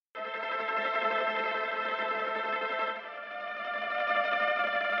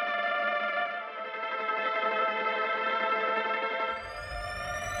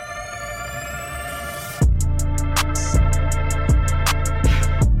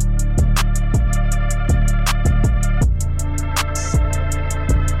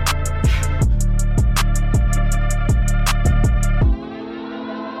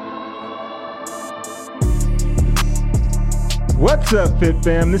What's up, Fit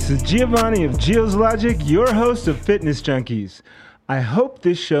Fam? This is Giovanni of Gio's Logic, your host of Fitness Junkies. I hope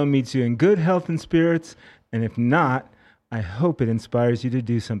this show meets you in good health and spirits, and if not, I hope it inspires you to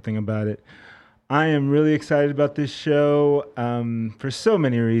do something about it. I am really excited about this show for so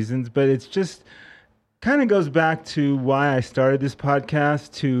many reasons, but it's just kind of goes back to why I started this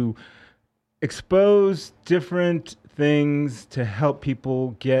podcast, to expose different things to help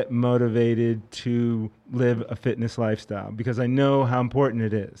people get motivated to live a fitness lifestyle, because I know how important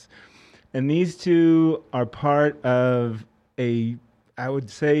it is. And these two are part of I would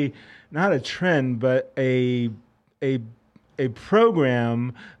say, not a trend, but a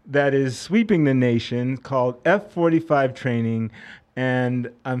program that is sweeping the nation called F45 Training. And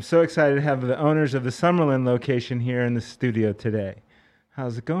I'm so excited to have the owners of the Summerlin location here in the studio today.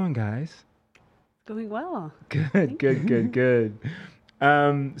 How's it going, guys? Going well. Good.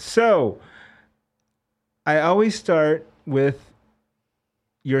 So I always start with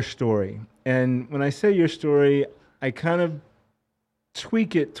your story. And when I say your story, I kind of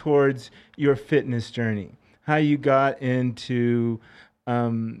tweak it towards your fitness journey, how you got into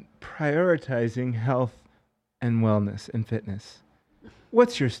prioritizing health and wellness and fitness.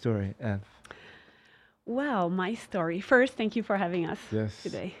 What's your story, Ev? Well, my story. First, thank you for having us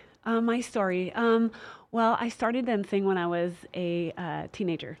today. My story. Well, I started dancing when I was a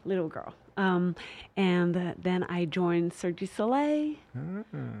teenager, little girl. And then I joined Cirque du Soleil.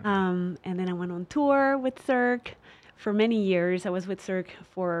 And then I went on tour with Cirque for many years. I was with Cirque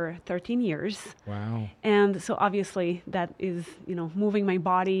for 13 years. Wow. And so obviously that is, moving my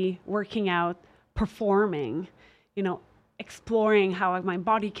body, working out, performing, exploring how my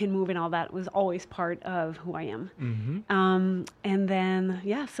body can move and all that was always part of who I am. Mm-hmm. And then,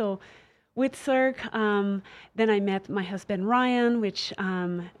 so with Cirque, then I met my husband, Ryan, which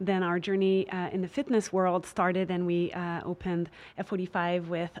then our journey in the fitness world started, and we opened F45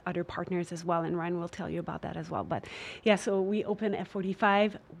 with other partners as well. And Ryan will tell you about that as well. But so we opened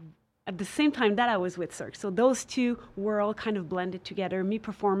F45 at the same time that I was with Cirque. So those two worlds kind of blended together, me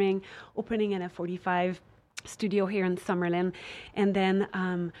performing, opening an F45 studio here in Summerlin, and then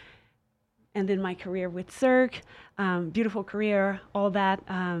my career with Cirque, beautiful career, all that,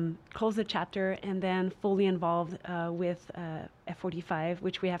 closed the chapter, and then fully involved with F45,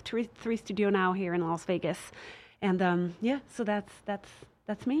 which we have three studio now here in Las Vegas, and so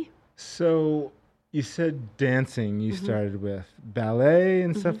that's me. So you said dancing you started with ballet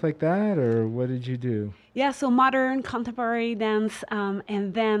and stuff like that, or what did you do? Yeah, so modern, contemporary dance,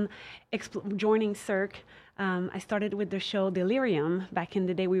 and then joining Cirque. I started with the show Delirium. Back in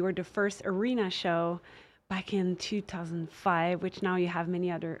the day, we were the first arena show back in 2005, which now you have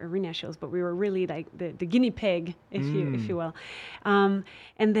many other arena shows, but we were really like the guinea pig, if you will. And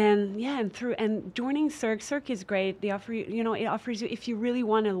then, and joining Cirque is great. They offer you, it offers you, if you really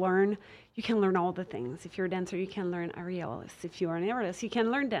want to learn, you can learn all the things. If you're a dancer, you can learn aerialist. If you're an aerialist, you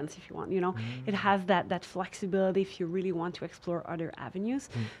can learn dance if you want, It has that flexibility if you really want to explore other avenues.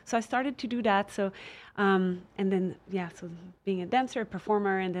 So I started to do that. So, and then, so being a dancer, a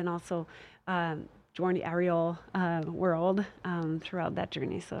performer, and then also join the aerial world throughout that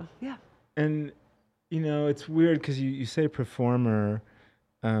journey. So, yeah. And, it's weird because you say performer,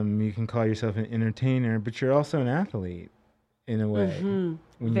 you can call yourself an entertainer, but you're also an athlete. In a way, when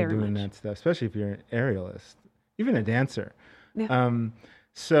Very you're doing much. that stuff, especially if you're an aerialist, even a dancer. Yeah.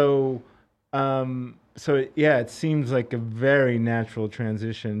 It seems like a very natural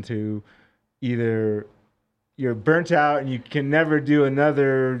transition to either you're burnt out and you can never do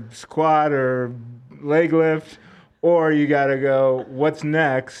another squat or leg lift, or you got to go, what's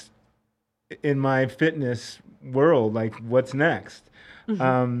next in my fitness world? Like, what's next?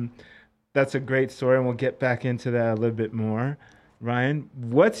 That's a great story, and we'll get back into that a little bit more. Ryan,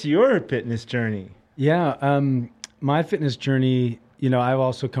 what's your fitness journey? Yeah, my fitness journey, I've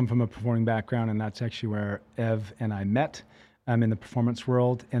also come from a performing background, and that's actually where Ev and I met. I'm in the performance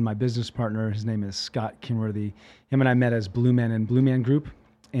world, and my business partner, his name is Scott Kinworthy. Him and I met as Blue Man and Blue Man Group,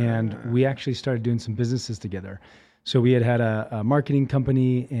 and we actually started doing some businesses together. So we had a marketing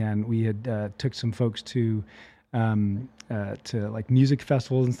company, and we had took some folks to like music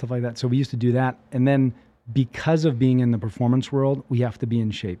festivals and stuff like that. So we used to do that. And then because of being in the performance world, we have to be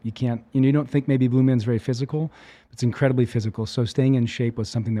in shape. You can't, you don't think maybe Blue Man's very physical, but it's incredibly physical. So staying in shape was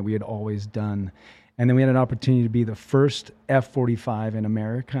something that we had always done. And then we had an opportunity to be the first F45 in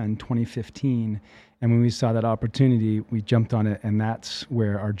America in 2015. And when we saw that opportunity, we jumped on it. And that's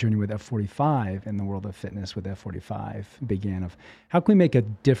where our journey with F45 in the world of fitness with F45 began, of how can we make a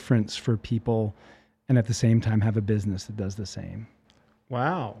difference for people and at the same time have a business that does the same.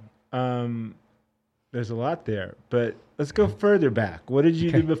 Wow. there's a lot there. But let's go further back. What did you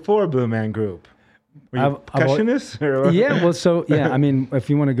Okay. do before Blue Man Group? Were you a I've al- percussionist? Or what? Yeah, well, so yeah, I mean, if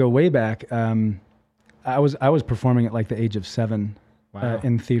you want to go way back, I was performing at like the age of 7 Wow.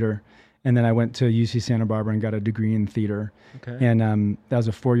 in theater, and then I went to UC Santa Barbara and got a degree in theater. Okay. And that was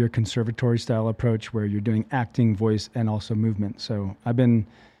a 4-year conservatory style approach where you're doing acting, voice, and also movement. So I've been,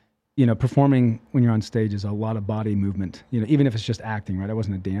 performing when you're on stage is a lot of body movement. Even if it's just acting, right? I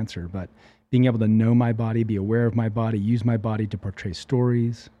wasn't a dancer, but being able to know my body, be aware of my body, use my body to portray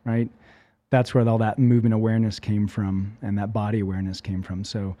stories, right? That's where all that movement awareness came from, and that body awareness came from.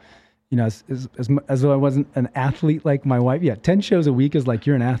 So, as though I wasn't an athlete like my wife. Yeah, 10 shows a week is like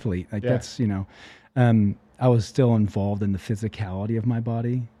you're an athlete. Like that's I was still involved in the physicality of my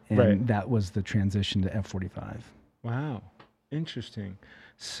body, and Right. that was the transition to F45. Wow. Interesting.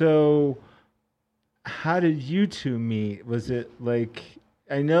 So how did you two meet? Was it like,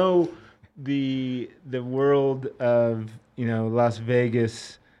 I know the world of, Las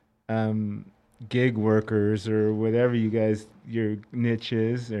Vegas gig workers or whatever you guys, your niche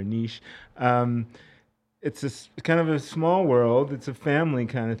is or niche. It's kind of a small world. It's a family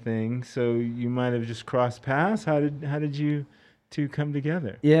kind of thing. So you might have just crossed paths. How did you two come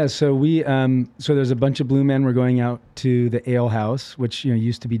together? Yeah, so so there's a bunch of blue men. We're going out to the Ale House, which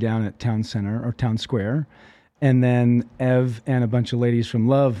used to be down at Town Center or Town Square, and then Ev and a bunch of ladies from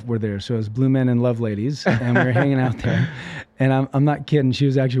Love were there. So it was Blue Men and Love Ladies, and we were hanging out there. And I'm not kidding. She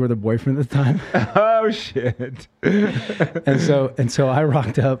was actually with her boyfriend at the time. Oh shit! and so I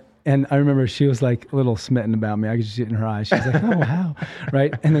rocked up, and I remember she was like a little smitten about me. I could just see it in her eyes. She was like, "Oh wow,"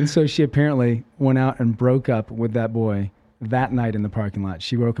 right? And then so she apparently went out and broke up with that boy that night in the parking lot.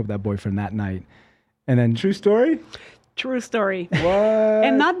 She broke up with that boyfriend that night, and then True story? True story. What?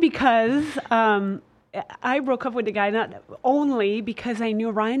 And not because I broke up with the guy, not only because I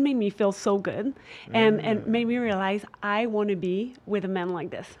knew Ryan made me feel so good and made me realize I want to be with a man like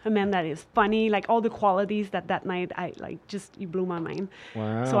this, a man that is funny, like all the qualities that night, you blew my mind.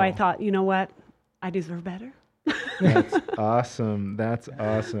 Wow. So I thought, you know what? I deserve better. That's awesome. That's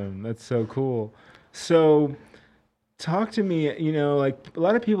awesome. That's so cool. So talk to me, like a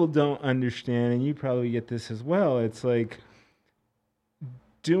lot of people don't understand, and you probably get this as well. It's like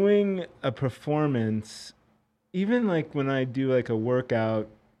doing a performance, even like when I do like a workout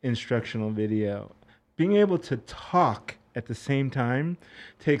instructional video, being able to talk at the same time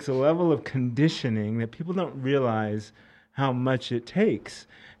takes a level of conditioning that people don't realize how much it takes.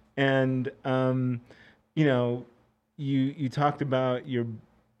 And, you talked about your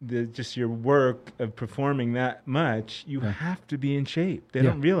work of performing that much. You have to be in shape. They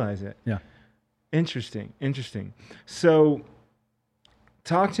don't realize it. Yeah. Interesting. So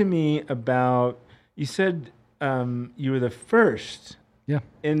talk to me about, you said you were the first. Yeah.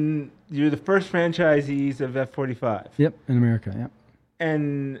 You're the first franchisees of F45. Yep, in America. Yep.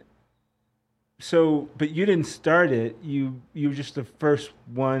 And so, but you didn't start it. You were just the first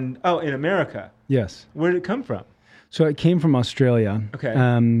one. Oh, in America. Yes. Where did it come from? So it came from Australia. Okay.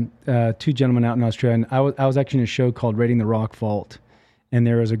 2 gentlemen out in Australia. And I was actually in a show called Raiding the Rock Vault. And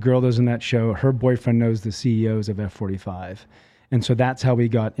there was a girl that was in that show. Her boyfriend knows the CEOs of F45. And so that's how we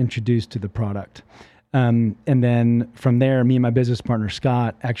got introduced to the product. And then from there, me and my business partner,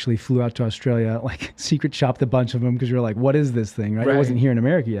 Scott, actually flew out to Australia, like secret shopped a bunch of them because we were like, what is this thing, right? It wasn't here in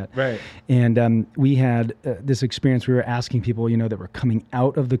America yet. Right. And we had this experience. We were asking people, that were coming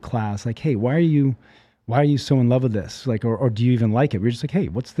out of the class, like, hey, why are you so in love with this? Like, or do you even like it? We were just like, hey,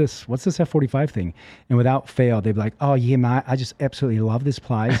 what's this F45 thing? And without fail, they'd be like, oh yeah, man, I just absolutely love this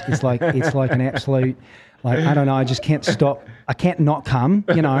place. It's like an absolute, like, I don't know, I just can't stop. I can't not come,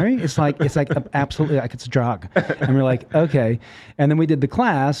 It's like absolutely like it's a drug. And we're like, okay. And then we did the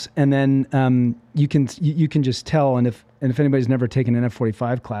class, and then you can just tell. And if anybody's never taken an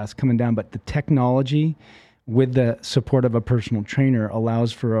F45 class coming down, but the technology with the support of a personal trainer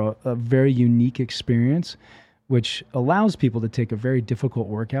allows for a very unique experience, which allows people to take a very difficult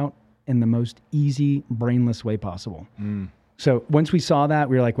workout in the most easy, brainless way possible. So once we saw that,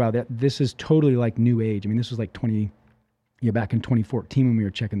 we were like, wow, this is totally like new age. I mean, this was like back in 2014 when we were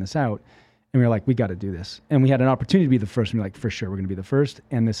checking this out. And we were like, we got to do this. And we had an opportunity to be the first. And we were like, for sure, we're going to be the first.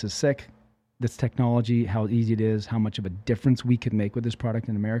 And this is sick. This technology, how easy it is, how much of a difference we could make with this product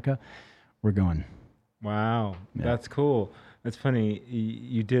in America. We're going. Wow. Yeah. That's cool. That's funny.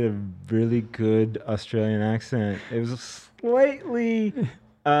 You did a really good Australian accent. It was slightly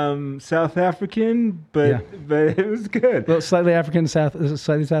South African, but it was good. Well, slightly South African,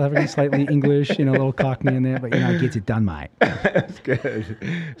 slightly English, a little Cockney in there, but it gets it done, mate. It's good.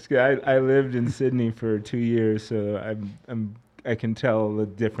 It's good. I lived in Sydney for 2 years, so I can tell the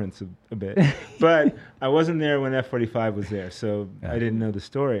difference a bit. But I wasn't there when F45 was there, so I didn't know the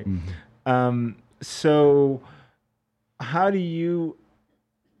story. So how do you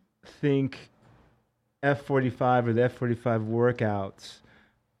think F45 or the F45 workouts,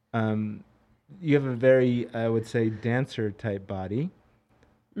 you have a very, I would say, dancer type body,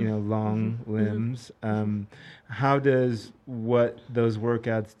 long limbs. How does what those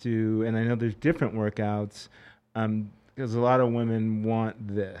workouts do, and I know there's different workouts, because a lot of women want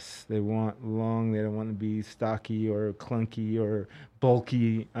this. They want long, they don't want to be stocky or clunky or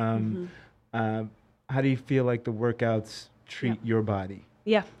bulky. How do you feel like the workouts treat your body?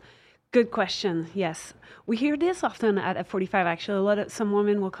 Yeah. Good question. Yes. We hear this often at F45, actually. Some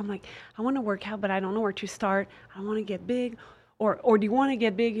women will come like, I want to work out, but I don't know where to start. I want to get big. Or do you want to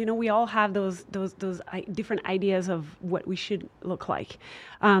get big? We all have those different ideas of what we should look like.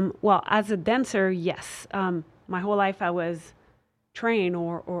 Well, as a dancer, yes. My whole life I was trained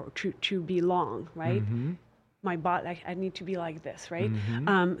or to be long, right? My body, I need to be like this, right?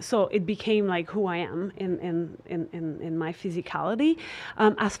 So it became like who I am in my physicality.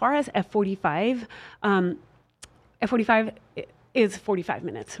 As far as F45, F45 is 45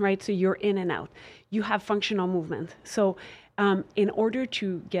 minutes, right? So you're in and out. You have functional movement. So in order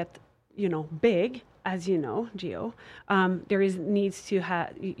to get, big, as you know, Gio,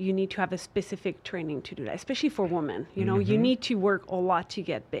 you need to have a specific training to do that, especially for women. You need to work a lot to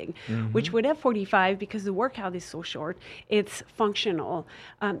get big, which with F45, because the workout is so short, it's functional.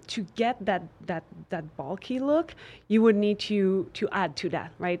 To get that bulky look, you would need to add to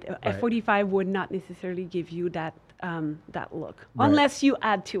that, right? F45 would not necessarily give you that look, unless you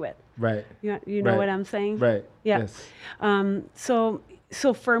add to it. Right. You know what I'm saying? Right. Yeah. Yes.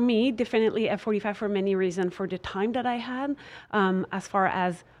 So for me, definitely F45 for many reasons. For the time that I had, as far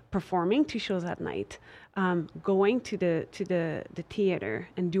as performing 2 shows at night, going to the theater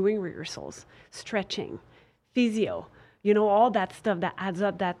and doing rehearsals, stretching, physio, all that stuff that adds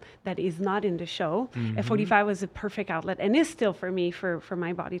up that is not in the show. F45 was a perfect outlet, and is still for me, for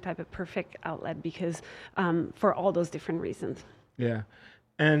my body type, a perfect outlet because for all those different reasons. Yeah.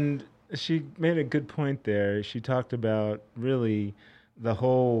 And she made a good point there. She talked about really the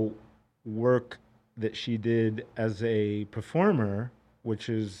whole work that she did as a performer, which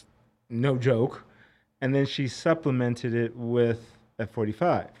is no joke, and then she supplemented it with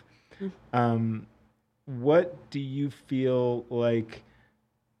F45. What do you feel like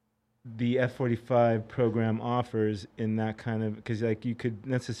the F45 program offers in that kind of, because like you could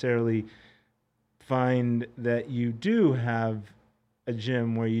necessarily find that you do have a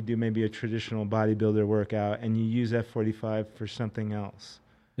gym where you do maybe a traditional bodybuilder workout and you use F45 for something else.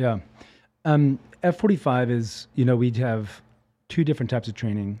 Yeah. F45 is, we'd have 2 different types of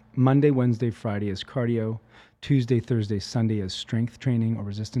training. Monday, Wednesday, Friday is cardio. Tuesday, Thursday, Sunday is strength training or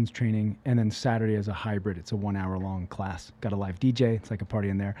resistance training. And then Saturday is a hybrid. It's a 1 hour long class. Got a live DJ. It's like a party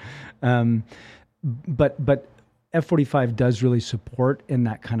in there. But F45 does really support in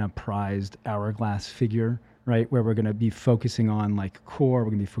that kind of prized hourglass figure, right? Where we're going to be focusing on like core, we're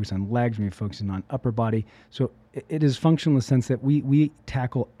going to be focusing on legs, we're going to be focusing on upper body. So it is functional in the sense that we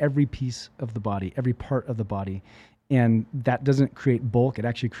tackle every piece of the body, every part of the body. And that doesn't create bulk. It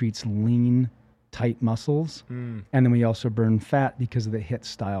actually creates lean, tight muscles. And then we also burn fat because of the HIIT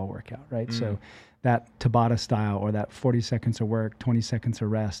style workout, right? So that Tabata style, or that 40 seconds of work, 20 seconds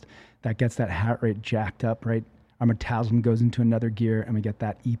of rest, that gets that heart rate jacked up, right? Our metabolism goes into another gear and we get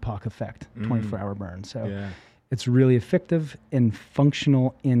that EPOC effect, 24-hour burn. So it's really effective and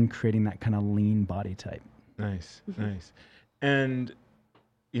functional in creating that kind of lean body type. Nice. And,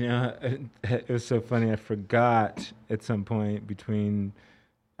 it was so funny. I forgot at some point between,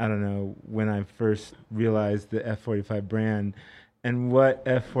 I don't know, when I first realized the F45 brand and what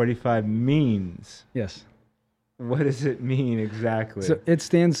F45 means. Yes. What does it mean exactly? So it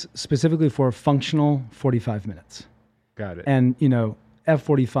stands specifically for functional 45 minutes. Got it. And,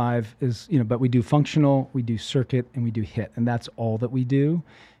 F45 is, but we do functional, we do circuit, and we do HIIT. And that's all that we do.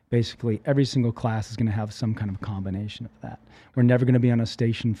 Basically, every single class is going to have some kind of combination of that. We're never going to be on a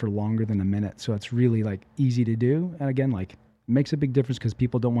station for longer than a minute. So it's really like easy to do. And again, like, it makes a big difference because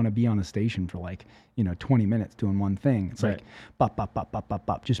people don't want to be on a station for 20 minutes doing one thing. It's like bop, bop, bop, bop, bop,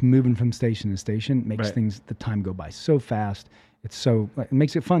 bop. Just moving from station to station makes the time go by so fast. It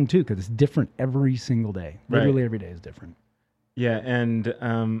makes it fun too because it's different every single day. Literally every day is different. Yeah, and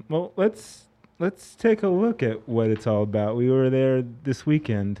well, let's take a look at what it's all about. We were there this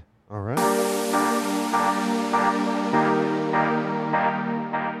weekend. All right.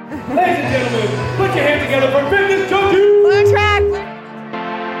 Ladies and gentlemen, put your hands together for Fitness Junkies! Blue track!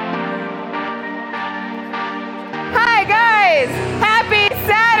 Hi guys!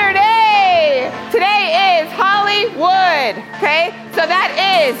 Okay, so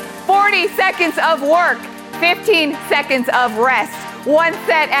that is 40 seconds of work, 15 seconds of rest. One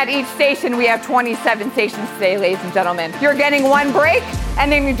set at each station. We have 27 stations today, ladies and gentlemen. You're getting one break,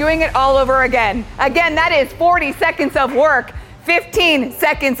 and then you're doing it all over again. Again, that is 40 seconds of work, 15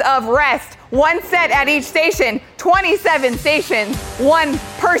 seconds of rest. One set at each station, 27 stations, one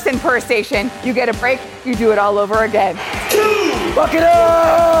person per station. You get a break, you do it all over again. Buck it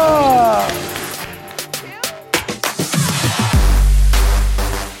up!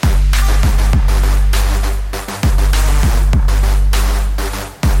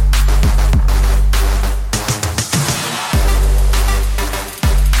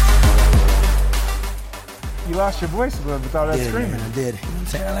 You lost your voice a little with all that screaming. Man, I did. You know what I'm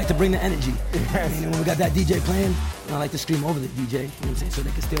saying? I like to bring the energy. Yes. And when we got that DJ playing, I like to scream over the DJ, you know what I'm saying, so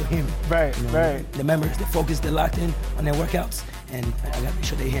they can still hear me. Right, You know, right. The members, they're focused, they're locked in on their workouts, and I gotta make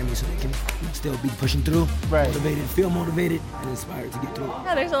sure they hear me so they can still be pushing through, Right. motivated, feel motivated, and inspired to get through it.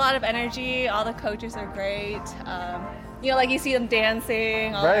 Yeah, there's a lot of energy. All the coaches are great. Like you see them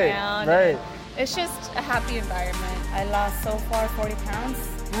dancing all Right, around. right. It's just a happy environment. I lost so far 40 pounds.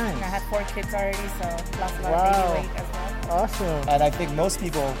 Nice. And I had 4 kids already, so lost a lot Wow. of baby weight as well. Awesome. And I think most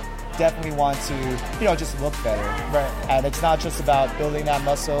people definitely want to, just look better. Right. And it's not just about building that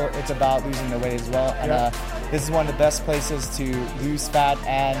muscle, it's about losing the weight as well. And Yeah. this is one of the best places to lose fat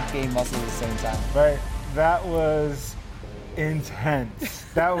and gain muscle at the same time. Right. That was intense.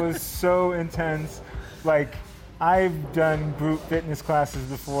 That was so intense. Like, I've done group fitness classes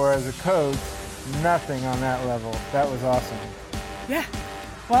before as a coach. Nothing on that level. That was awesome. Yeah.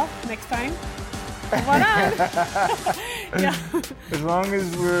 Well, next time. What on? Yeah. As long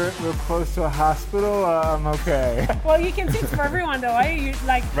as we're close to a hospital, I'm okay. Well, you can see it's for everyone, though.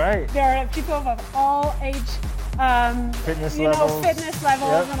 Right. There are people of all age, Fitness levels. fitness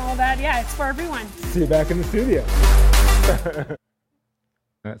levels Yep. and all that. Yeah, it's for everyone. See you back in the studio.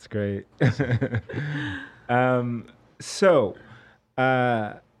 That's great.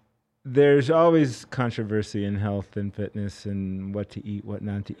 There's always controversy in health and fitness and what to eat, what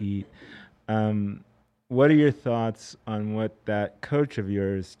not to eat. What are your thoughts on what that coach of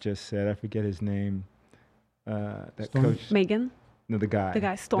yours just said? I forget his name. That Storm? coach. Megan, No, the guy. the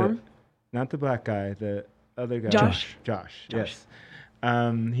guy, Storm. Not the black guy, the other guy. Josh. Josh, yes.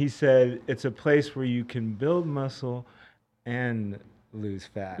 He said it's a place where you can build muscle and lose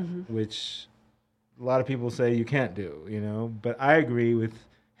fat, which a lot of people say you can't do, but I agree with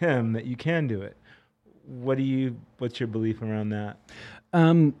him that you can do it. What's your belief around that?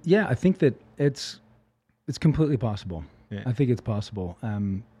 Yeah, I think that it's completely possible. Yeah. I think it's possible.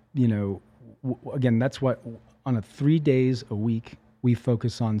 Again, that's what on a 3 days a week we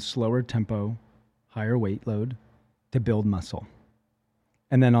focus on slower tempo, higher weight load to build muscle.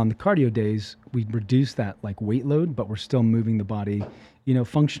 And then on the cardio days, we reduce that weight load, but we're still moving the body,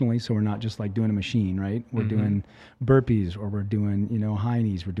 functionally. So we're not just doing a machine, right? We're doing burpees, or we're doing, high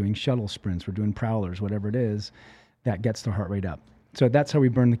knees, we're doing shuttle sprints, we're doing prowlers, whatever it is that gets the heart rate up. So that's how we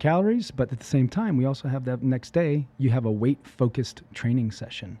burn the calories. But at the same time, we also have that next day, you have a weight focused training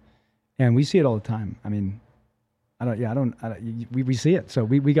session. And we see it all the time. I mean, we see it. So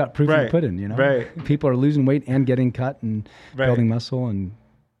we got proof in the pudding, Right. People are losing weight and getting cut and Right. building muscle and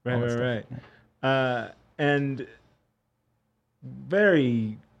all that Right. stuff. And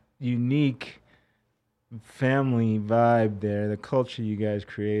very unique family vibe there, the culture you guys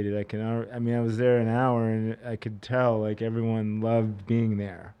created. I was there an hour and I could tell everyone loved being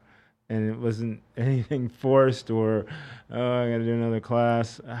there. And it wasn't anything forced or, I got to do another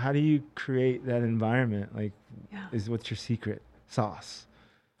class. How do you create that environment? What's your secret sauce?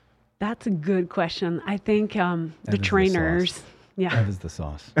 That's a good question. I think the is the trainers. sauce. Yeah. That is the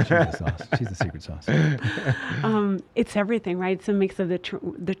sauce. She's the sauce. She's the secret sauce. It's everything, right? It's a mix of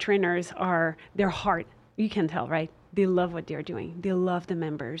the trainers are their heart. You can tell, right? They love what they're doing. They love the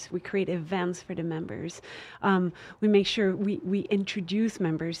members. We create events for the members. We make sure we introduce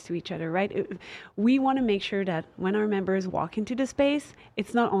members to each other, right? We want to make sure that when our members walk into the space,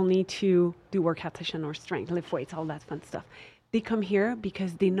 it's not only to do workout session or strength, lift weights, all that fun stuff. They come here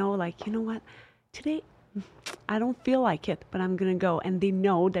because they know, you know what? Today, I don't feel like it, but I'm gonna go, and they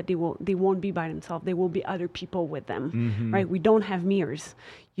know that they won't be by themselves. There will be other people with them, right? We don't have mirrors.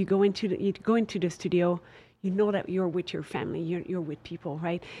 You go into the studio, you know that you're with your family, you're with people,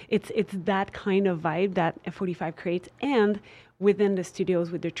 right? It's that kind of vibe that F45 creates, and within the studios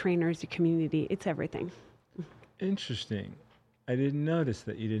with the trainers, the community, it's everything. Interesting. I didn't notice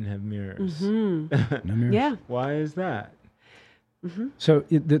that you didn't have mirrors. No mirrors. Yeah. Why is that? So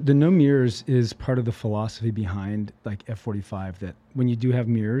the no mirrors is part of the philosophy behind F45, that when you do have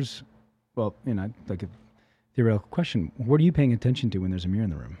mirrors, well, theoretical question. What are you paying attention to when there's a mirror in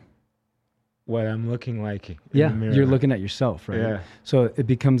the room? What I'm looking like in the mirror. You're looking at yourself, right? Yeah. So it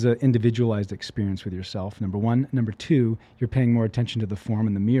becomes an individualized experience with yourself, number one. Number two, you're paying more attention to the form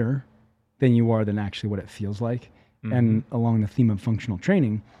in the mirror than you are than actually what it feels like. Mm-hmm. And along the theme of functional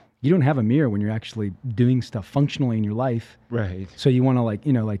training, you don't have a mirror when you're actually doing stuff functionally in your life. Right. So you want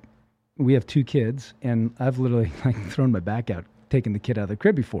to we have 2 kids, and I've literally thrown my back out taking the kid out of the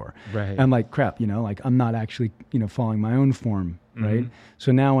crib before. Right. I'm like, crap, I'm not actually, following my own form. Mm-hmm. Right.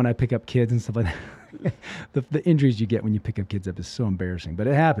 So now when I pick up kids and stuff like that, the injuries you get when you pick up kids up is so embarrassing, but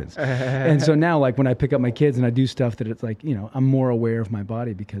it happens. And so now, when I pick up my kids and I do stuff that it's I'm more aware of my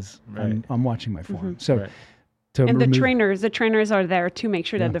body because I'm watching my form. So, and the trainers are there to make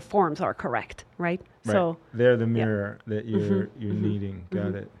sure that the forms are correct, right? So they're the mirror that you're needing.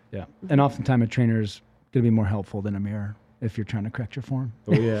 Got it. Yeah. And oftentimes a trainer's going to be more helpful than a mirror if you're trying to correct your form.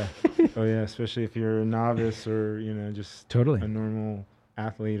 Oh yeah. Especially if you're a novice or, just totally a normal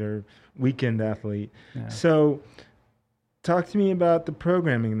athlete or weekend athlete. Yeah. So talk to me about the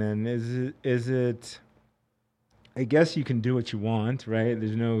programming then. Is it, I guess you can do what you want, right?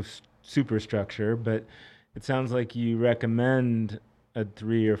 There's no super structure, but it sounds like you recommend a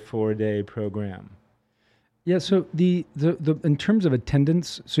 3 or 4 day program. Yeah. So the in terms of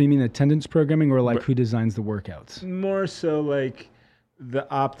attendance, so you mean attendance programming or who designs the workouts? More so the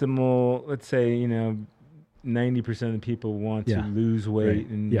optimal, let's say, 90% of the people want to lose weight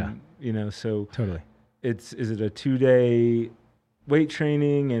and, so totally. Is it a 2-day weight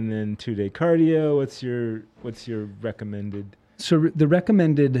training and then 2-day cardio? What's your recommended? So the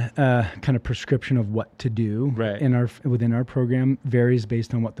recommended kind of prescription of what to do within our program varies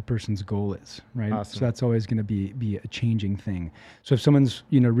based on what the person's goal is, right? Awesome. So that's always going to be a changing thing. So if someone's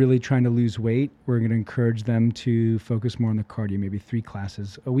really trying to lose weight, we're going to encourage them to focus more on the cardio, maybe 3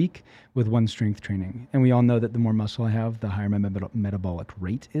 classes a week with 1 strength training. And we all know that the more muscle I have, the higher my metabolic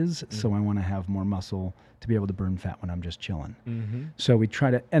rate is. Mm-hmm. So I want to have more muscle to be able to burn fat when I'm just chilling. Mm-hmm. So we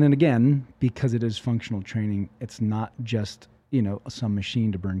try to, and then again, because it is functional training, it's not just some machine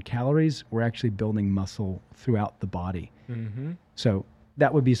to burn calories. We're actually building muscle throughout the body. Mm-hmm. So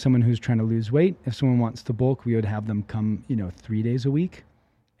that would be someone who's trying to lose weight. If someone wants to bulk, we would have them come, 3 days a week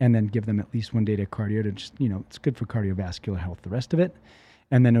and then give them at least 1 day to cardio to just, it's good for cardiovascular health, the rest of it.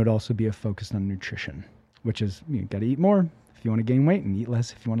 And then it would also be a focus on nutrition, which is you got to eat more if you want to gain weight and eat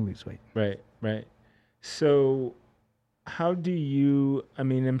less if you want to lose weight. Right. So how do you,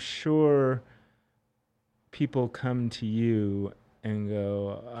 I'm sure people come to you and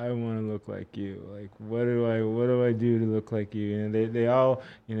go, I want to look like you. What do I do to look like you? They all,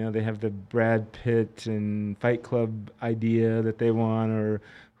 they have the Brad Pitt and Fight Club idea that they want, or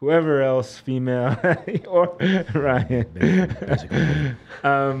whoever else, female, or Ryan.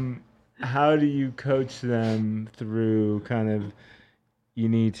 How do you coach them through kind of, you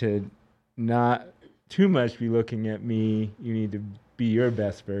need to not too much be looking at me, you need to be your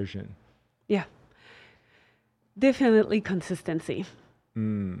best version? Yeah. Definitely consistency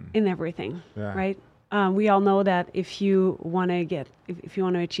in everything, right? We all know that if you want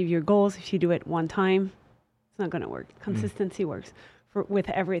to achieve your goals, if you do it one time, it's not going to work. Consistency works with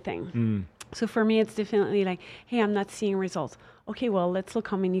everything. So for me, it's definitely hey, I'm not seeing results. Okay, well, let's look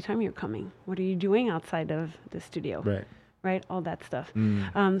how many times you're coming. What are you doing outside of the studio? Right? All that stuff.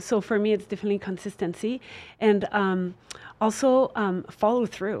 So for me, it's definitely consistency and also follow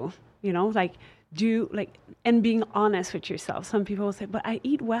through, and being honest with yourself. Some people will say, but I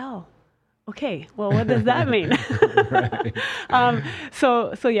eat well. Okay, well, what does that mean?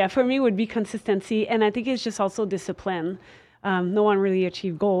 So yeah, for me it would be consistency. And I think it's just also discipline. No one really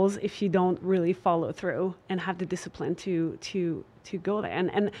achieves goals if you don't really follow through and have the discipline to go there.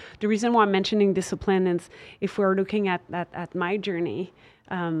 And the reason why I'm mentioning discipline is if we're looking at my journey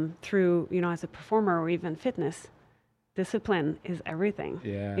through, as a performer or even fitness, discipline is everything.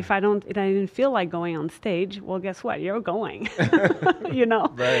 Yeah. If I didn't feel like going on stage, well, guess what? You're going,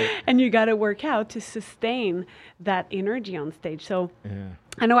 Right. And you got to work out to sustain that energy on stage. So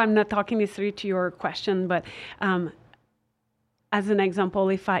I know I'm not talking necessarily to your question, but as an example,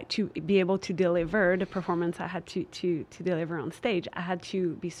 to be able to deliver the performance I had to deliver on stage, I had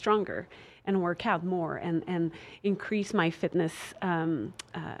to be stronger and work out more and increase my fitness,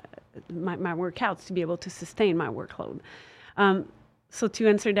 my workouts to be able to sustain my workload. So to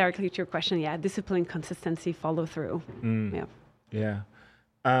answer directly to your question, discipline, consistency, follow through. Yeah.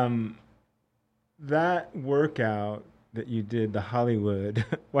 That workout that you did, the Hollywood,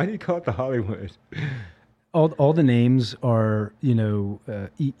 why do you call it the Hollywood? All the names are,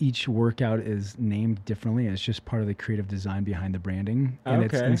 each workout is named differently. It's just part of the creative design behind the branding, and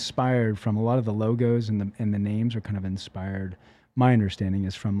it's inspired from a lot of the logos and the names are kind of inspired. My understanding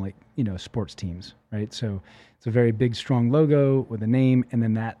is from sports teams, right? So it's a very big, strong logo with a name, and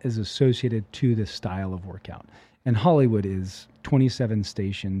then that is associated to the style of workout. And Hollywood is 27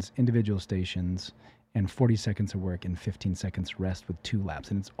 stations, individual stations, and 40 seconds of work and 15 seconds rest with 2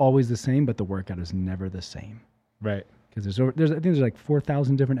 laps. And it's always the same, but the workout is never the same. Right. Because I think there's like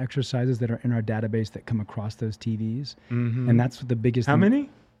 4,000 different exercises that are in our database that come across those TVs. Mm-hmm. And that's the biggest How many?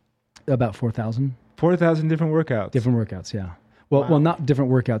 About 4,000. 4,000 different workouts. Different workouts, yeah. Well, not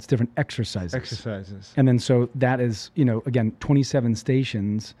different workouts, different exercises. Exercises. And then so that is, again, 27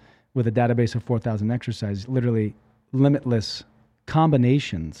 stations with a database of 4,000 exercises, literally limitless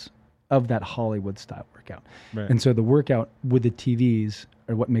combinations of that Hollywood style workout. Right. And so the workout with the TVs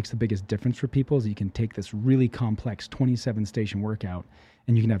are what makes the biggest difference for people is you can take this really complex 27 station workout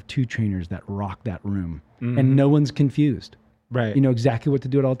and you can have 2 trainers that rock that room and no one's confused. Right. You know exactly what to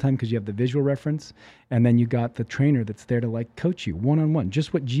do at all time because you have the visual reference and then you got the trainer that's there to coach you one-on-one,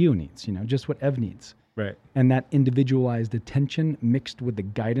 just what Gio needs, just what Ev needs. Right. And that individualized attention mixed with the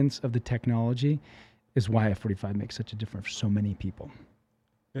guidance of the technology is why F45 makes such a difference for so many people.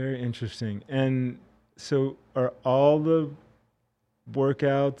 Very interesting. And so are all the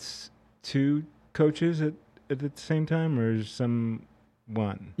workouts 2 coaches at the same time or is some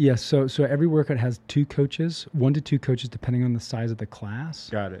one? Yes. So every workout has 2 coaches, 1 to 2 coaches, depending on the size of the class.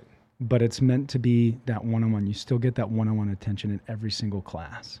 Got it. But it's meant to be that one-on-one. You still get that one-on-one attention in every single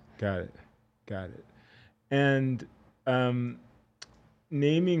class. Got it. And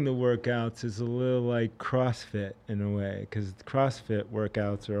naming the workouts is a little like CrossFit in a way, because CrossFit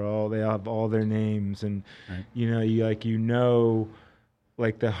workouts they have all their names, and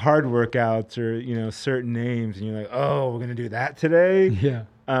like the hard workouts are certain names, and you're like, oh, we're gonna do that today. Yeah.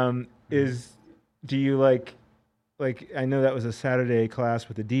 Do you like I know that was a Saturday class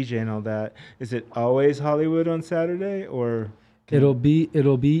with the DJ and all that. Is it always Hollywood on Saturday or? It'll be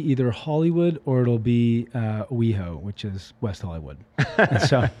either Hollywood or it'll be WeHo, which is West Hollywood.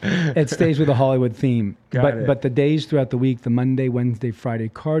 So it stays with a Hollywood theme. But the days throughout the week, the Monday, Wednesday, Friday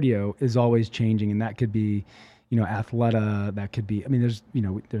cardio is always changing, and that could be, Athleta. That could be. I mean,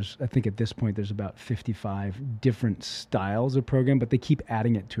 there's I think at this point there's about 55 different styles of program, but they keep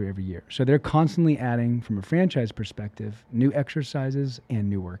adding it to every year. So they're constantly adding, from a franchise perspective, new exercises and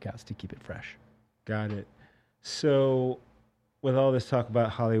new workouts to keep it fresh. Got it. So, with all this talk about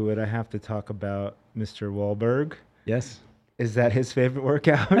Hollywood, I have to talk about Mr. Wahlberg. Yes. Is that his favorite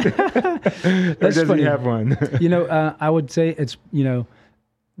workout? Or does he have one? I would say it's,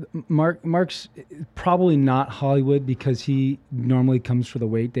 Mark's probably not Hollywood because he normally comes for the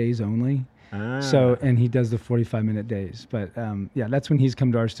weight days only. So, and he does the 45-minute days. But that's when he's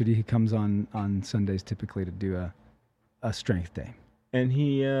come to our studio. He comes on Sundays typically to do a strength day. And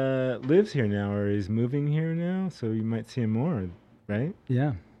he lives here now, or is moving here now, so you might see him more, right?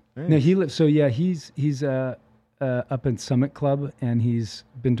 Yeah. Nice. No, he lives. So yeah, he's up in Summit Club, and he's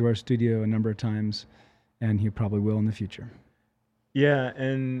been to our studio a number of times, and he probably will in the future. Yeah,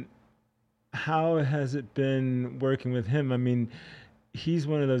 and how has it been working with him? I mean, he's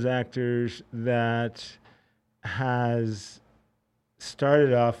one of those actors that has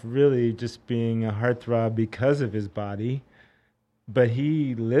started off really just being a heartthrob because of his body. But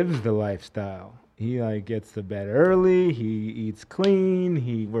he lives the lifestyle. He gets to bed early. He eats clean.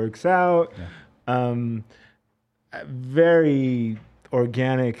 He works out. Yeah. Very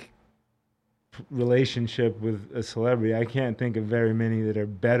organic relationship with a celebrity. I can't think of very many that are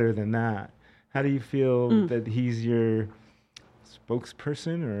better than that. How do you feel that he's your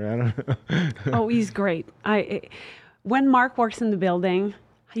spokesperson, or I don't know? Oh, he's great. When Mark works in the building,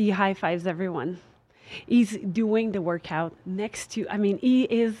 he high fives everyone. He's doing the workout next to,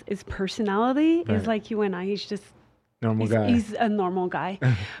 his personality is like you and I. He's just normal guy. He's a normal guy.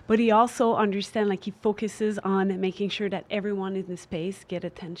 But he also understands, he focuses on making sure that everyone in the space get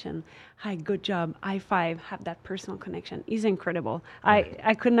attention. Hi, good job. High five, have that personal connection. He's incredible. Right.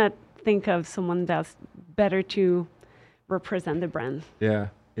 I could not think of someone that's better to represent the brand. Yeah.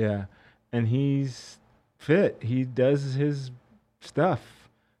 And he's fit. He does his stuff.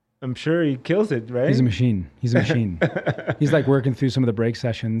 I'm sure he kills it, right? He's a machine. He's He's working through some of the break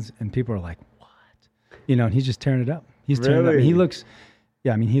sessions, and people are like, what? And he's just tearing it up. He's tearing it up. And he looks,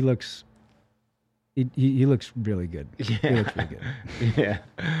 he looks really good. Yeah. He looks really good. Yeah.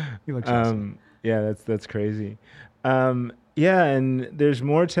 He looks awesome. Yeah, that's crazy. And there's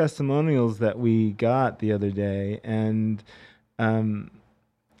more testimonials that we got the other day, and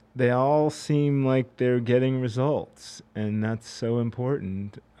they all seem like they're getting results, and that's so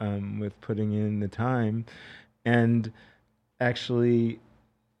important with putting in the time. And actually,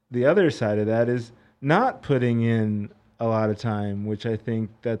 the other side of that is not putting in a lot of time, which I think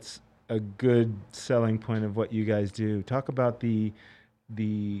that's a good selling point of what you guys do. Talk about the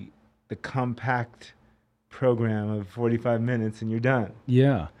compact program of 45 minutes and you're done.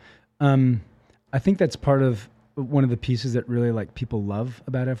 Yeah. I think that's part of one of the pieces that really like people love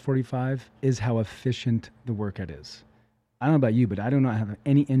about F45 is how efficient the workout is. I don't know about you, but I do not have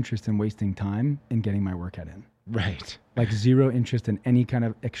any interest in wasting time in getting my workout in. Right. Like zero interest in any kind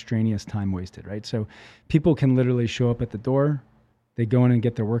of extraneous time wasted, right? So people can literally show up at the door, they go in and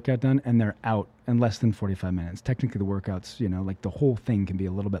get their workout done, and they're out in less than 45 minutes. Technically, the workouts, like the whole thing can be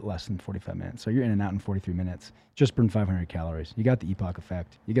a little bit less than 45 minutes. So you're in and out in 43 minutes. Just burn 500 calories. You got the EPOC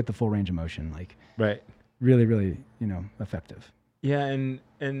effect. You get the full range of motion. Like, right. Really, really, effective. Yeah,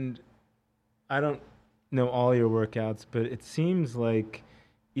 and I don't know all your workouts, but it seems like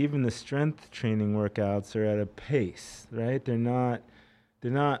even the strength training workouts are at a pace, right? They're not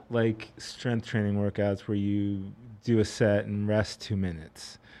like strength training workouts where you do a set and rest 2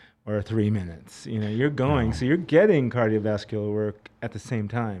 minutes or 3 minutes. You're going, so you're getting cardiovascular work at the same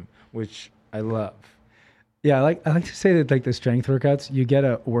time, which I love. Yeah, I like to say that like the strength workouts, you get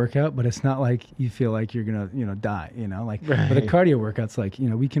a workout, but it's not like you feel like you're gonna die. Like, right. But the cardio workouts, like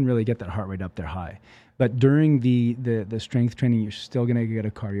we can really get that heart rate up there high. But during the strength training, you're still gonna get a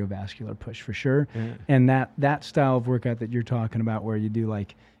cardiovascular push for sure. Yeah. And that style of workout that you're talking about, where you do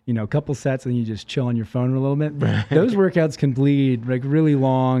like a couple sets and you just chill on your phone for a little bit, right. Those workouts can bleed like really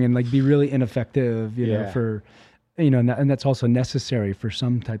long and like be really ineffective. For. And that's also necessary for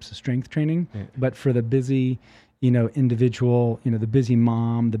some types of strength training. Yeah. But for the busy, individual, the busy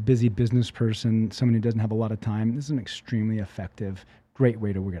mom, the busy business person, someone who doesn't have a lot of time, this is an extremely effective, great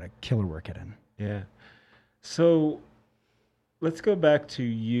way to get a killer workout in. Yeah. So let's go back to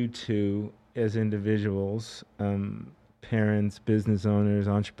you two as individuals, parents, business owners,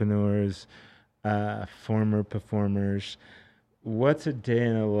 entrepreneurs, former performers. What's a day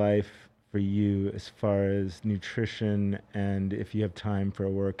in a life for you as far as nutrition, and if you have time for a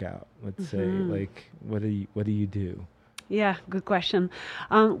workout, let's say, like what do you do? Yeah, good question.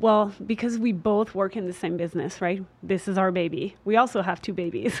 Well, because we both work in the same business, right? This is our baby. We also have 2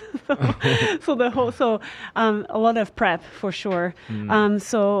 babies, so a lot of prep for sure. I'm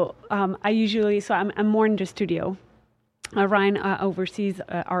more in the studio. Ryan oversees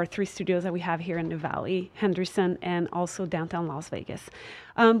our 3 studios that we have here in the Valley, Henderson, and also downtown Las Vegas.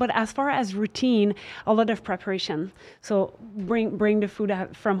 But as far as routine, a lot of preparation. So bring the food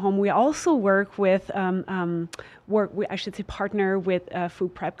out from home. We also work with partner with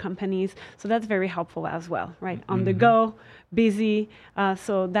food prep companies. So that's very helpful as well, right? On the go, busy.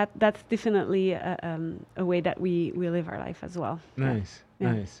 So that's definitely a way that we live our life as well. Nice,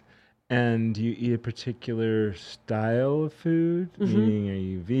 yeah. Nice. And do you eat a particular style of food? Meaning, are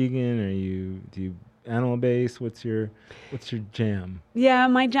you vegan? Do you animal-based? What's your jam? Yeah,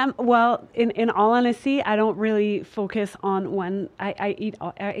 my jam. Well, in all honesty, I don't really focus on one. I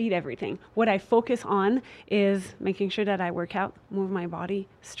eat everything. What I focus on is making sure that I work out, move my body,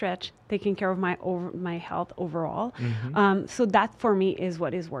 stretch, taking care of my health overall. So that for me is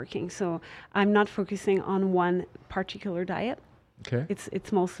what is working. So I'm not focusing on one particular diet. Okay.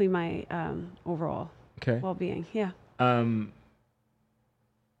 It's mostly my overall well-being. Yeah.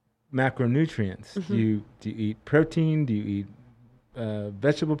 Macronutrients. Do you eat protein? Do you eat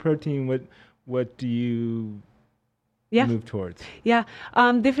vegetable protein? What do you move towards? Yeah,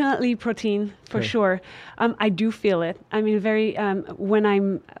 definitely protein for sure. I do feel it. I mean, very when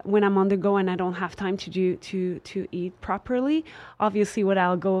I'm on the go and I don't have time to eat properly. Obviously, what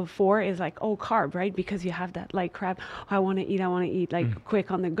I'll go for is like carb, right? Because you have that like crap. I want to eat like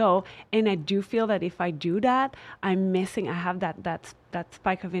quick on the go, and I do feel that if I do that, I'm missing. I have that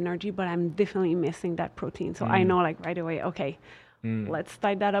spike of energy, but I'm definitely missing that protein. So I know like right away. Okay, let's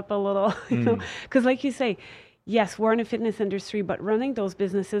tie that up a little, because like you say. Yes, we're in a fitness industry, but running those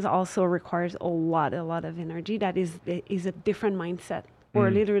businesses also requires a lot of energy. That is a different mindset. We're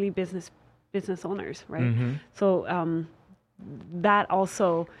literally business owners, right? So that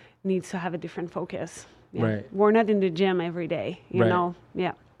also needs to have a different focus. Yeah. Right. We're not in the gym every day, you know?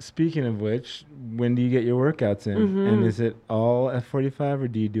 Yeah. Speaking of which, when do you get your workouts in? And is it all F45 or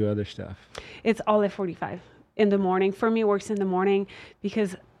do you do other stuff? It's all F45 in the morning. For me, it works in the morning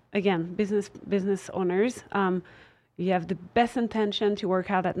because again, business owners, you have the best intention to work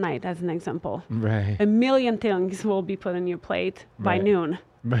out at night, as an example. Right. 1 million things will be put on your plate by noon.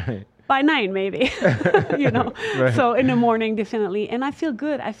 Right. by 9 maybe, Right. So in the morning, definitely. And I feel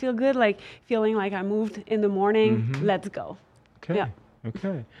good. I feel good, like feeling like I moved in the morning. Let's go. Okay. Yeah.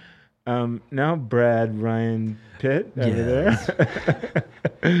 Okay. Now Brad Ryan Pitt over there.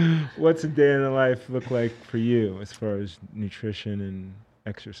 What's a day in the life look like for you as far as nutrition and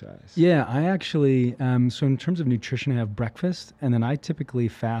exercise? Yeah, I actually, so in terms of nutrition, I have breakfast, and then I typically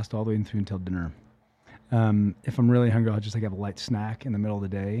fast all the way through until dinner. If I'm really hungry, I'll just have a light snack in the middle of the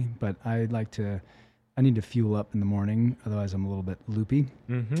day, but I need to fuel up in the morning, otherwise I'm a little bit loopy.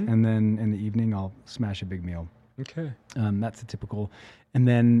 And then in the evening, I'll smash a big meal. Okay. That's the typical. And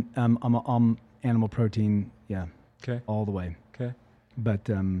then I'm animal protein, Okay. all the way. Okay. But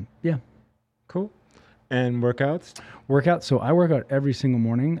yeah. Cool. And workouts? Workout. So I work out every single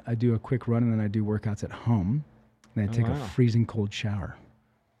morning. I do a quick run, and then I do workouts at home. And I take a freezing cold shower.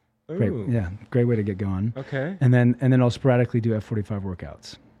 Great. Ooh. Yeah. Great way to get going. Okay. And then I'll sporadically do F45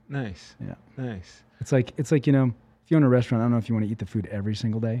 workouts. Nice. Yeah. Nice. It's like, if you own a restaurant, I don't know if you want to eat the food every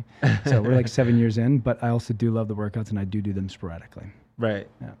single day. So we're like 7 years in, but I also do love the workouts, and I do them sporadically. Right.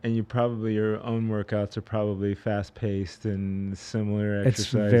 Yeah. And your own workouts are probably fast-paced and similar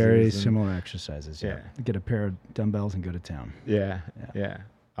exercises. It's very similar exercises. Yeah. Get a pair of dumbbells and go to town. Yeah.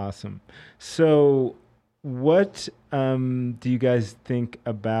 Awesome. So what do you guys think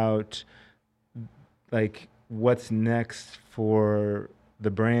about, like, what's next for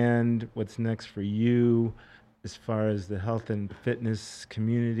the brand? What's next for you as far as the health and fitness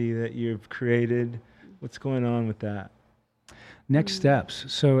community that you've created? What's going on with that? Next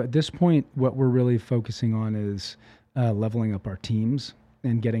steps. So at this point, what we're really focusing on is leveling up our teams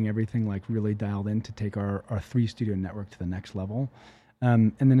and getting everything like really dialed in to take our 3-studio network to the next level.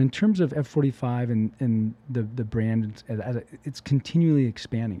 And then in terms of F45 and the brand, it's continually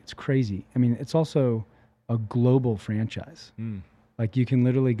expanding. It's crazy. I mean, it's also a global franchise. Like you can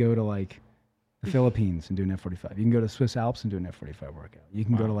literally go to like the Philippines and do an F45. You can go to Swiss Alps and do an F45 workout. You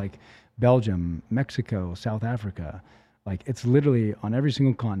can go to like Belgium, Mexico, South Africa. Like it's literally on every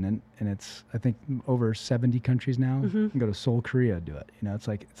single continent, and it's I think over 70 countries now. You can go to Seoul, Korea, do it. It's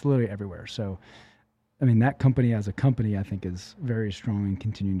like it's literally everywhere. So, I mean, that company as a company, I think, is very strong and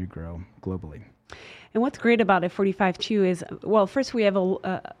continuing to grow globally. And what's great about F45 too is, well, first we have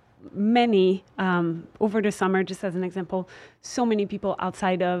many over the summer, just as an example, so many people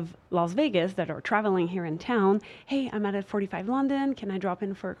outside of Las Vegas that are traveling here in town. Hey, I'm at F45 London. Can I drop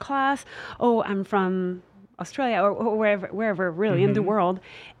in for a class? Oh, I'm from Australia or wherever really in the world,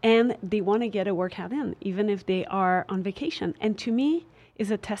 and they want to get a workout in, even if they are on vacation. And to me,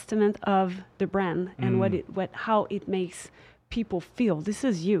 is a testament of the brand and how it makes people feel. This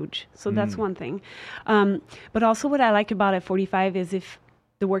is huge. So that's one thing. But also what I like about F45 is if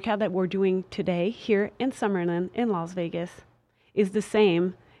the workout that we're doing today here in Summerlin, in Las Vegas, is the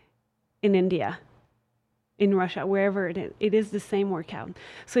same in India, in Russia, wherever it is the same workout.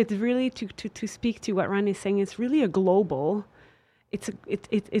 So it's really to speak to what Ryan is saying. It's really a global.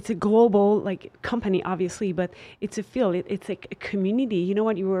 It's a global like company, obviously, but it's a field. It's like a community. You know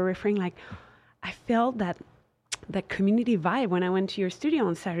what you were referring? Like, I felt that community vibe when I went to your studio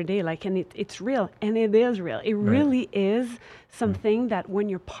on Saturday. Like, and it's real, and it is real. It really is something that when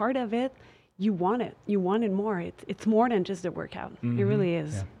you're part of it, you want it. You want it more. It's more than just a workout. It really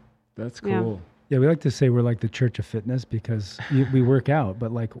is. Yeah. That's cool. Yeah, we like to say we're like the Church of Fitness because we work out,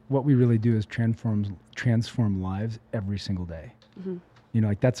 but like what we really do is transform lives every single day.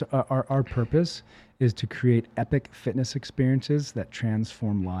 Like that's our purpose is to create epic fitness experiences that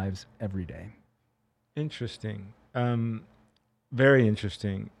transform lives every day. Interesting. Very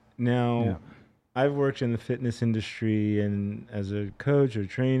interesting. Now, I've worked in the fitness industry and as a coach or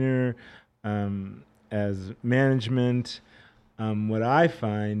trainer, as management. What I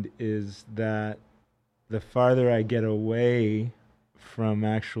find is that the farther I get away from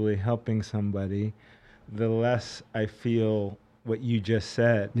actually helping somebody, the less I feel what you just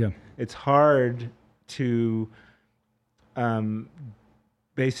said. Yeah. It's hard to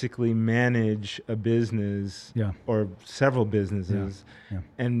basically manage a business or several businesses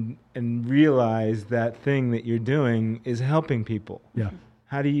and realize that thing that you're doing is helping people. Yeah.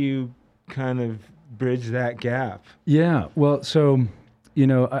 How do you kind of bridge that gap? Yeah. Well, so,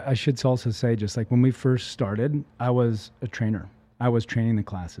 I should also say, just like when we first started, I was a trainer. I was training the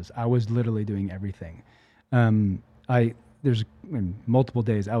classes. I was literally doing everything. There's multiple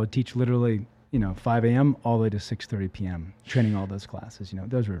days I would teach literally, 5 a.m. all the way to 6:30 p.m. training all those classes.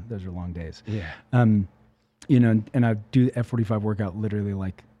 Those are long days. Yeah. And I do the F45 workout literally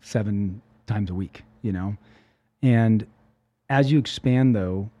like 7 times a week. And as you expand,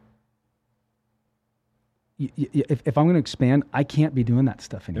 though, if I'm going to expand, I can't be doing that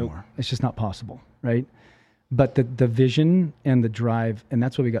stuff anymore. Nope. It's just not possible, right? But the vision and the drive, and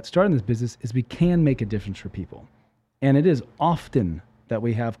that's why we got started in this business, is we can make a difference for people. And it is often that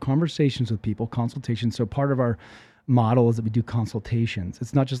we have conversations with people, consultations. So part of our model is that we do consultations.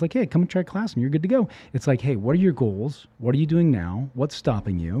 It's not just like, hey, come and try a class and you're good to go. It's like, hey, what are your goals? What are you doing now? What's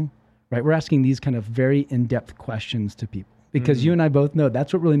stopping you? Right? We're asking these kind of very in-depth questions to people because you and I both know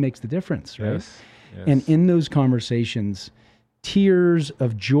that's what really makes the difference, right? Yes. And in those conversations, tears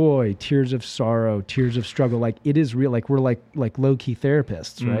of joy, tears of sorrow, tears of struggle, like it is real, like we're like low-key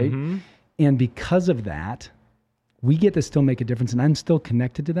therapists, right? And because of that, we get to still make a difference. And I'm still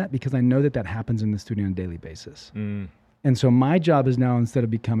connected to that because I know that happens in the studio on a daily basis. And so my job is now, instead of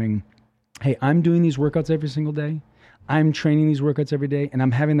becoming, hey, I'm doing these workouts every single day, I'm training these workouts every day, and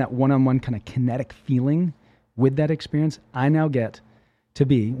I'm having that one-on-one kind of kinetic feeling with that experience, I now get to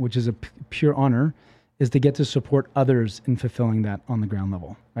be, which is a pure honor, is to get to support others in fulfilling that on the ground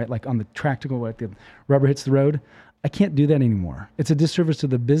level, right? Like on the practical, like the rubber hits the road. I can't do that anymore. It's a disservice to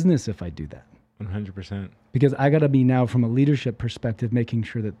the business if I do that. 100%. Because I got to be now, from a leadership perspective, making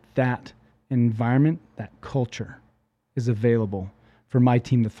sure that environment, that culture is available for my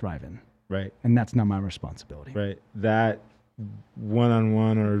team to thrive in. Right. And that's not my responsibility. Right. That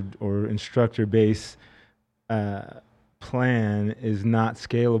one-on-one or instructor-based plan is not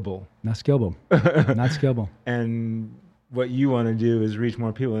scalable. Not scalable. Not scalable. And what you want to do is reach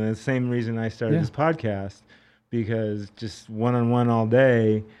more people. And it's the same reason I started this podcast, because just one-on-one all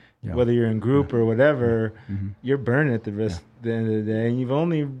day, whether you're in group or whatever, you're burning at the end of the day. And you've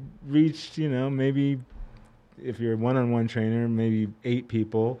only reached, maybe if you're a one-on-one trainer, maybe 8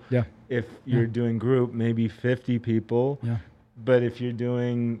 people. Yeah. If you're doing group, maybe 50 people. Yeah. But if you're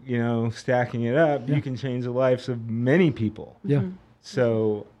doing, stacking it up, you can change the lives of many people. Yeah.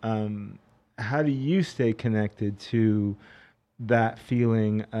 So how do you stay connected to that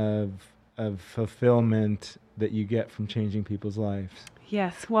feeling of fulfillment that you get from changing people's lives?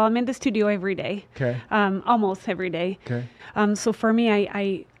 Yes. Well, I'm in the studio every day. Okay. Almost every day. Okay. So for me,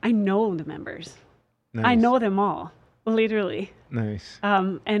 I know the members. Nice. I know them all, literally. Nice.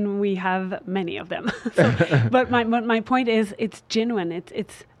 And we have many of them. But my point is, it's genuine.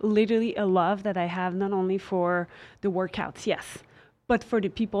 It's literally a love that I have, not only for the workouts, yes, but for the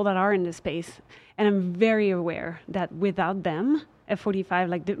people that are in the space. And I'm very aware that without them, F45,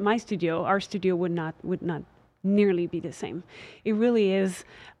 like my studio, our studio would not nearly be the same. It really is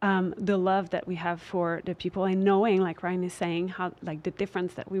the love that we have for the people, and knowing, like Ryan is saying, how like the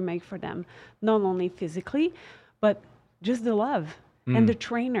difference that we make for them, not only physically, but just the love and the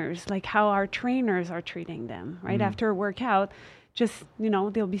trainers, like how our trainers are treating them, right? After a workout, just,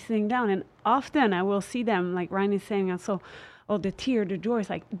 they'll be sitting down, and often I will see them, like Ryan is saying, the tear, the joy, it's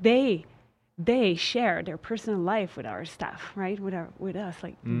like they share their personal life with our staff, right? With us,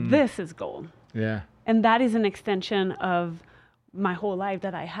 like this is gold. Yeah. And that is an extension of my whole life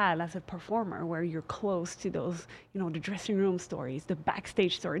that I had as a performer, where you're close to those, the dressing room stories, the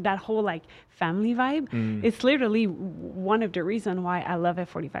backstage story, that whole like family vibe. It's literally one of the reasons why I love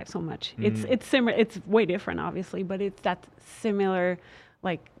F45 so much. It's similar. It's way different, obviously, but it's that similar,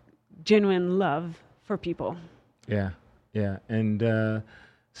 like genuine love for people. Yeah. Yeah. And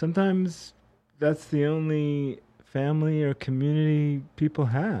sometimes that's the only family or community people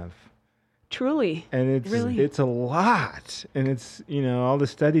have. Truly. And it's a lot. And it's, all the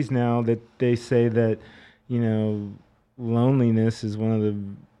studies now that they say that, loneliness is one of the,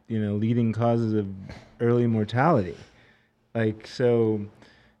 leading causes of early mortality. Like, so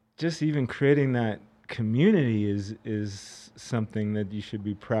just even creating that community is something that you should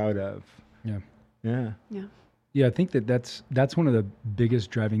be proud of. Yeah. Yeah. Yeah, I think that's one of the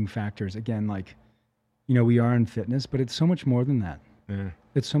biggest driving factors. Again, like, we are in fitness, but it's so much more than that. Yeah.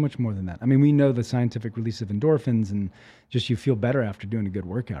 It's so much more than that. I mean, we know the scientific release of endorphins, and just you feel better after doing a good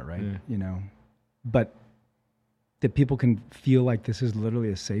workout, right? Yeah. But that people can feel like this is literally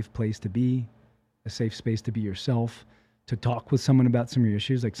a safe place to be, a safe space to be yourself, to talk with someone about some of your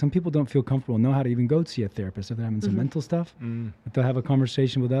issues. Like, some people don't feel comfortable, know how to even go see a therapist if they're having some mental stuff. But they'll have a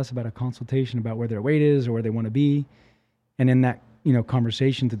conversation with us about a consultation about where their weight is or where they want to be. And in that,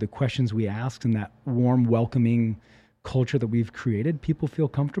 conversation, to the questions we ask and that warm, welcoming culture that we've created, people feel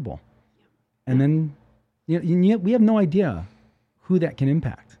comfortable. And then we have no idea who that can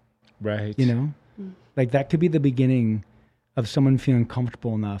impact. Right. Like that could be the beginning of someone feeling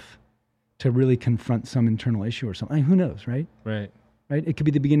comfortable enough to really confront some internal issue or something. I mean, who knows, right? Right. It could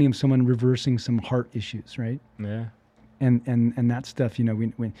be the beginning of someone reversing some heart issues, right? Yeah. And that stuff,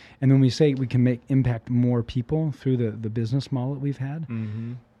 and when we say we can impact more people through the business model that we've had,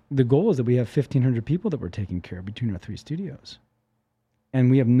 the goal is that we have 1,500 people that we're taking care of between our 3 studios. And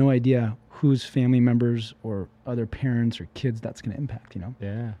we have no idea whose family members or other parents or kids that's going to impact, you know?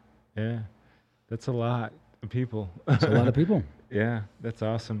 Yeah. That's a lot of people. It's a lot of people. Yeah, that's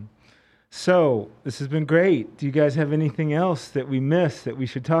awesome. So, this has been great. Do you guys have anything else that we missed that we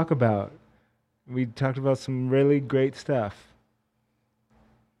should talk about? We talked about some really great stuff.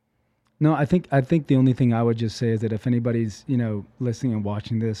 No, I think the only thing I would just say is that if anybody's, you know, listening and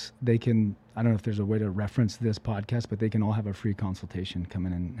watching this, they can, I don't know if there's a way to reference this podcast, but they can all have a free consultation, come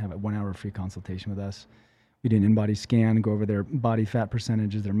in and have a 1-hour free consultation with us. We do an in-body scan, go over their body fat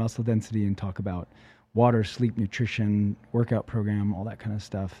percentages, their muscle density, and talk about water, sleep, nutrition, workout program, all that kind of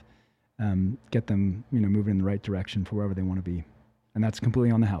stuff. Get them, you know, moving in the right direction for wherever they want to be. And that's completely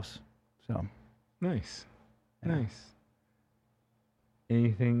on the house. So Nice.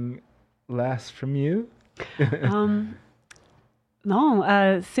 Anything last from you?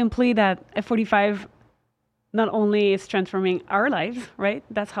 No, simply that F45 not only is transforming our lives, right?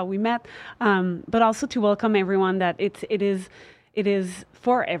 That's how we met, but also to welcome everyone that it is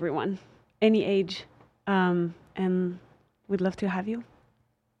for everyone, any age, and we'd love to have you.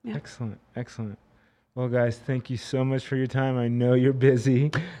 Yeah. Excellent. Well, guys, thank you so much for your time. I know you're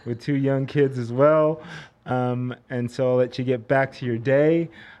busy with 2 young kids as well, and so I'll let you get back to your day.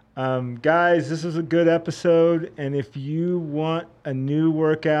 Guys, this was a good episode, and if you want a new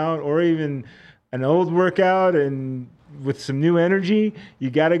workout or even an old workout and with some new energy, you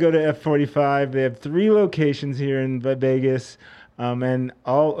got to go to F45. They have 3 locations here in Vegas and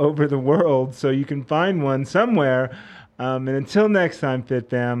all over the world, so you can find one somewhere. And until next time, Fit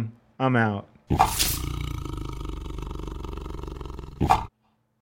Fam, I'm out.